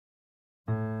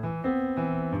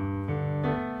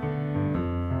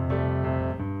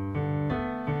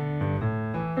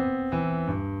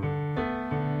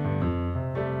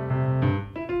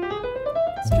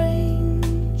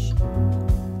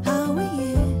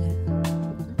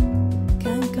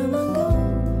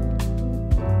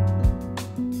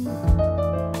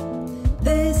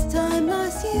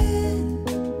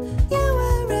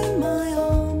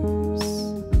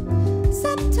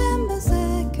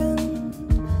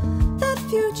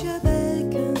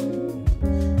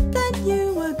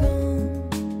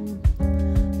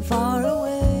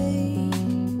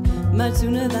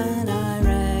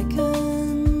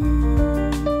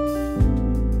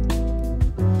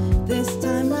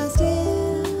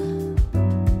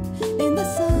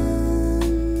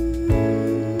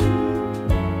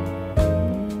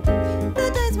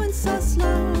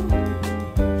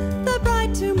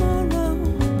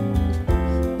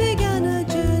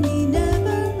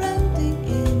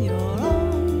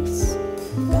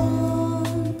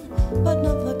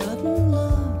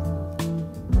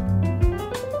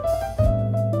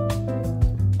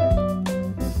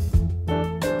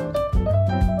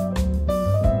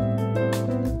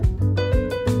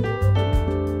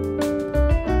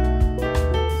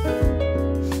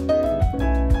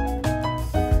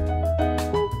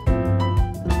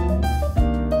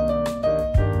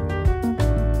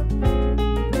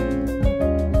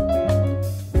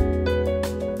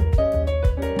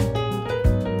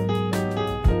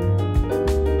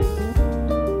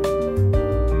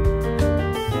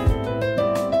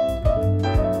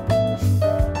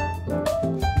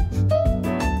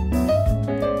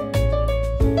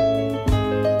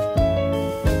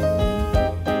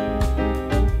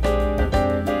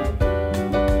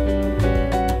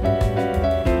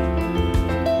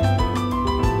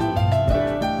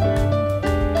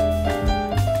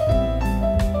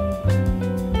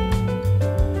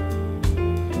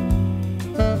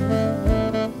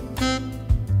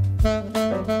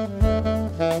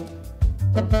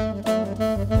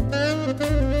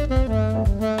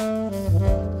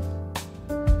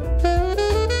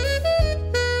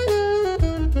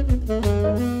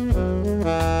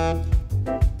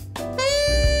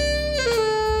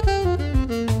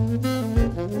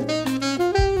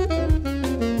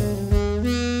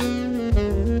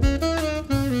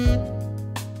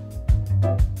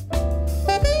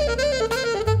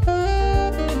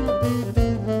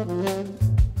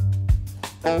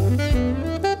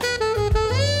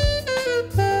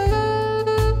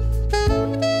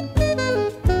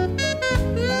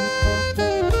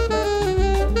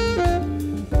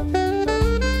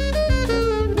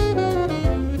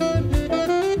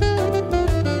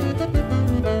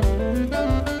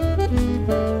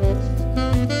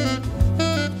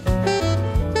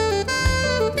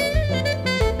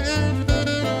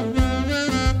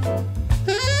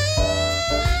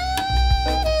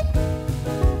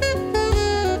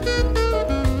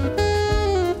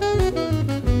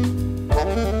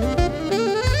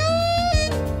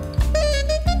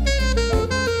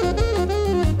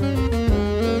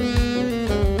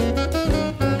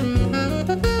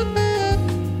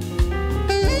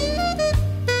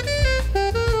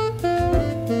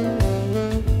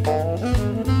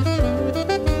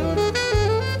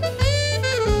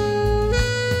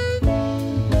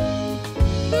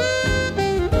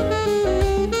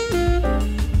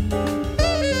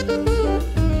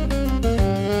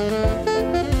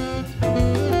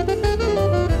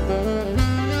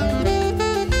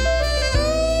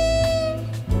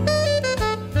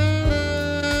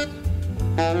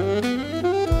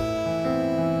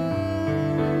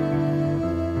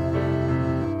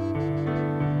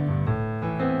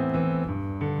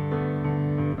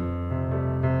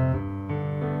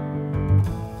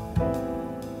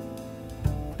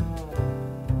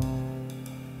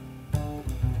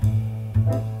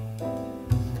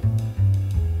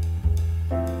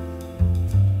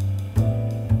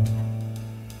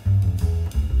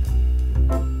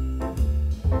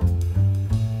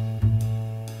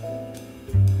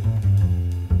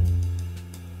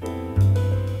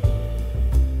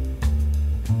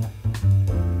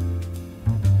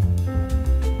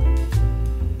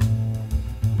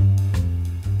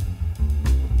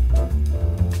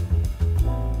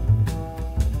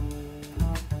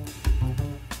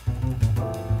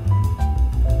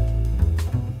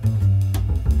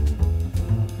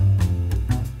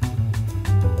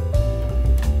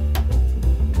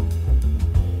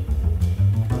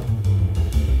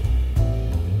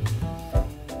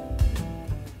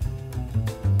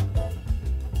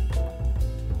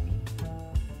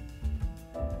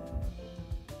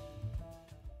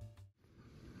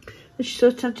I just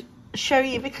thought I'd show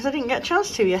you, because I didn't get a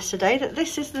chance to yesterday, that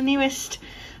this is the newest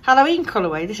Halloween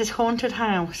colourway. This is Haunted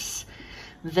House.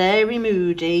 Very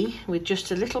moody, with just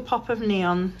a little pop of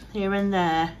neon here and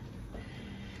there.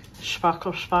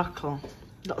 Sparkle, sparkle.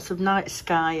 Lots of night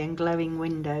sky and glowing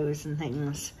windows and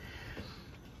things.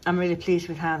 I'm really pleased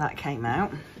with how that came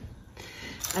out.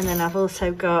 And then I've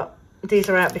also got, these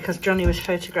are out because Johnny was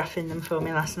photographing them for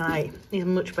me last night. He's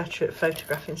much better at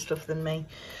photographing stuff than me.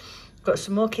 Got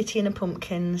some more Kitty and the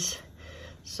Pumpkins,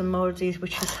 some more of these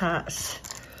witches' hats.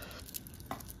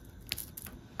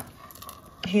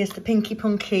 Here's the Pinky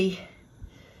Punky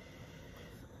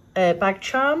bag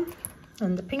charm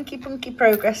and the Pinky Punky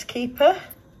Progress Keeper.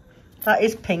 That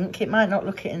is pink. It might not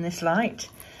look it in this light.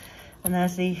 And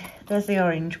there's the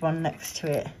orange one next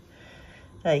to it.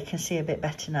 There, you can see a bit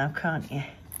better now, can't you?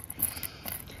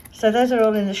 So those are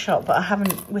all in the shop,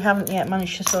 but we haven't yet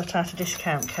managed to sort out a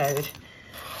discount code.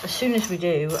 As soon as we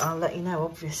do, I'll let you know,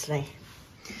 obviously.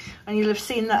 And you'll have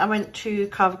seen that I went to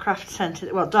Carver Craft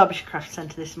Centre, well, Derbyshire Craft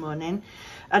Centre this morning.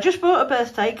 I just bought a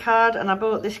birthday card and I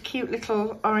bought this cute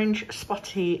little orange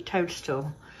spotty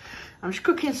toadstool. I'm just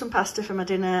cooking some pasta for my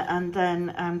dinner, and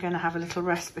then I'm going to have a little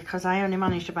rest because I only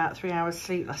managed about 3 hours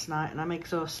sleep last night and I'm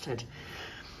exhausted.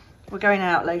 We're going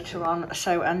out later on,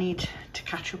 so I need to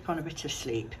catch up on a bit of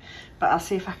sleep. But I'll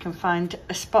see if I can find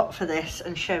a spot for this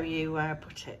and show you where I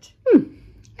put it.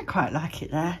 I quite like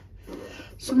it there.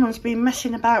 Someone's been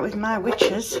messing about with my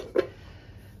witches.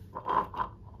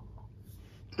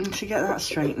 And to get that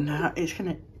straightened out, it's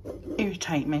going to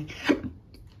irritate me.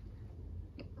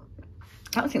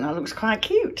 I think that looks quite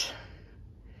cute.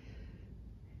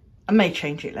 I may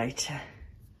change it later.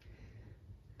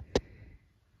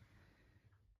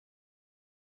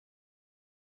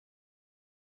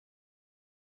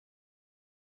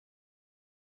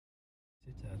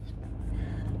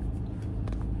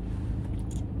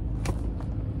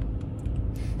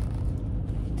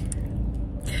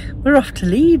 We're off to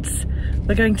Leeds.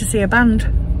 We're going to see a band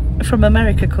from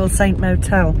America called Saint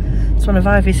Motel. It's one of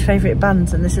Ivy's favourite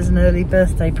bands, and this is an early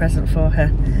birthday present for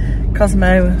her.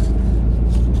 Cosmo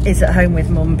is at home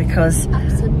with Mum because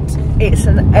it's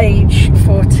an age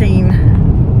 14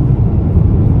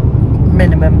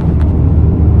 minimum.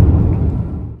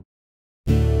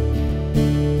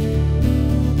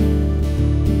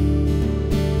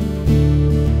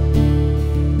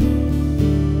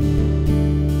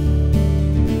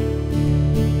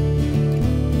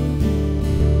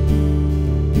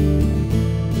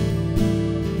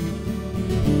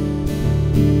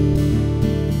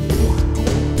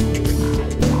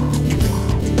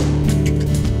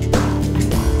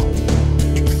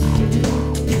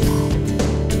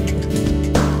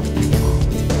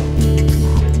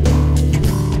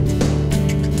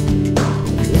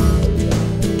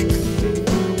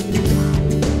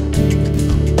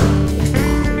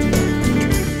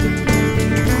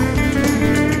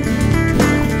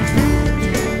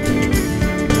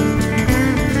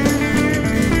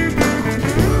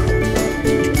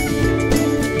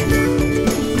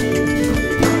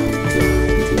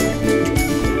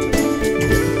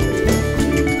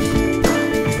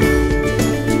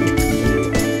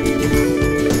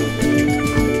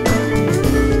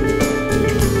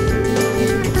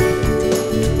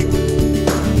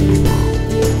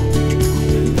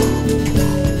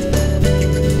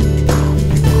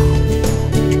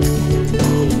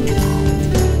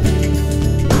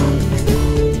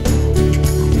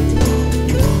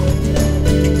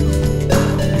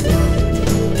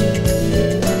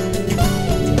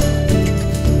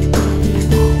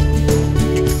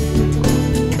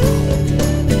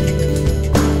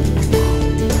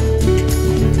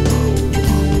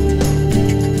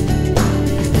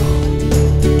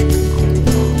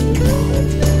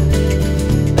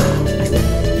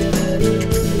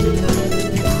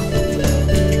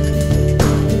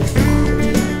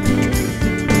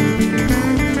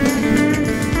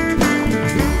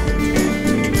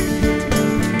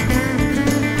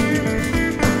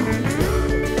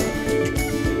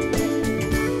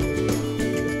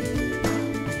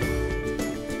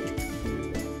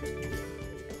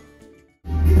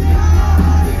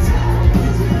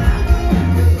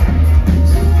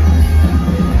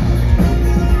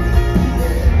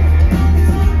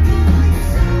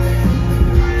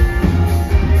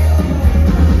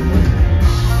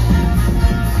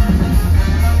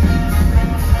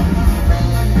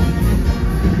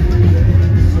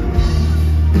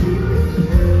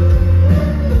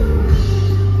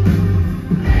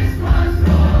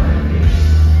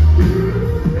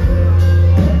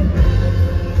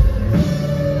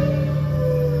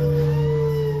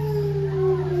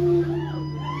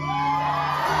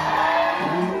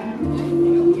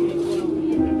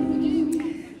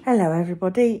 Hello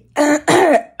everybody.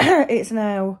 It's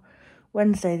now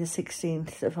Wednesday the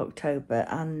 16th of October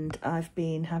and I've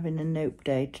been having a nope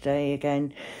day today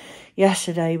again.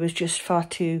 Yesterday was just far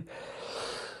too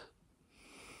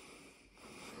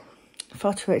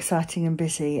exciting and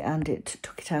busy and it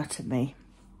took it out of me.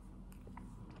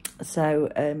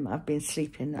 So I've been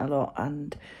sleeping a lot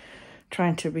and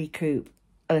trying to recoup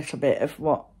a little bit of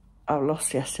what I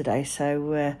lost yesterday.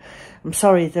 So I'm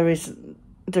sorry there isn't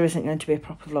going to be a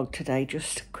proper vlog today.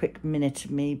 Just a quick minute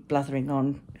of me blathering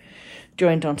on,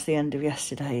 joined on to the end of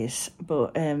yesterday's.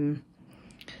 But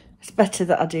it's better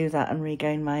that I do that and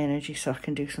regain my energy so I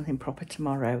can do something proper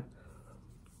tomorrow.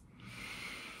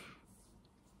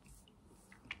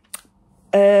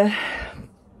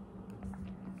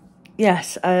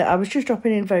 Yes, I was just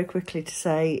dropping in very quickly to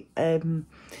say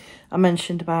I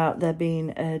mentioned about there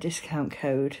being a discount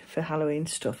code for Halloween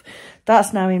stuff.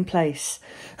 That's now in place.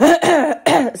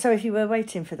 So if you were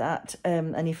waiting for that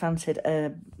and you fancied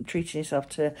treating yourself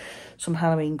to some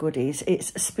Halloween goodies,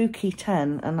 it's Spooky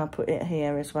 10, and I'll put it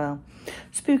here as well.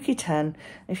 Spooky 10.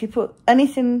 If you put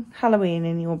anything Halloween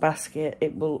in your basket,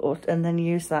 it will, and then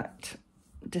use that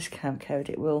discount code,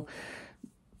 it will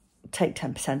take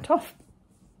 10% off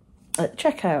at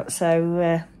checkout.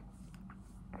 So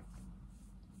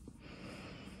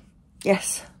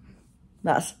yes,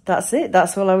 that's it.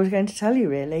 That's all I was going to tell you,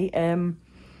 really.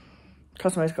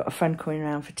 Cosmo's got a friend coming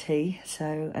around for tea,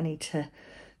 so I need to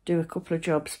do a couple of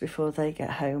jobs before they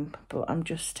get home. But I'm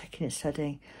just taking it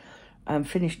steady. I'm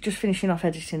just finishing off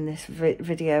editing this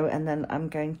video, and then I'm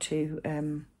going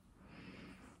to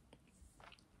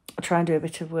try and do a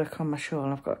bit of work on my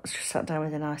shawl. I've got sat down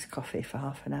with a nice coffee for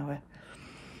half an hour.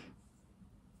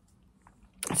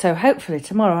 So hopefully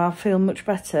tomorrow I'll feel much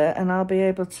better and I'll be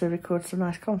able to record some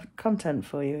nice content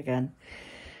for you again.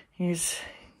 Here's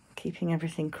keeping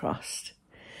everything crossed.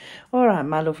 All right,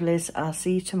 my lovelies, I'll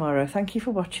see you tomorrow. Thank you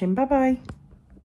for watching. Bye-bye.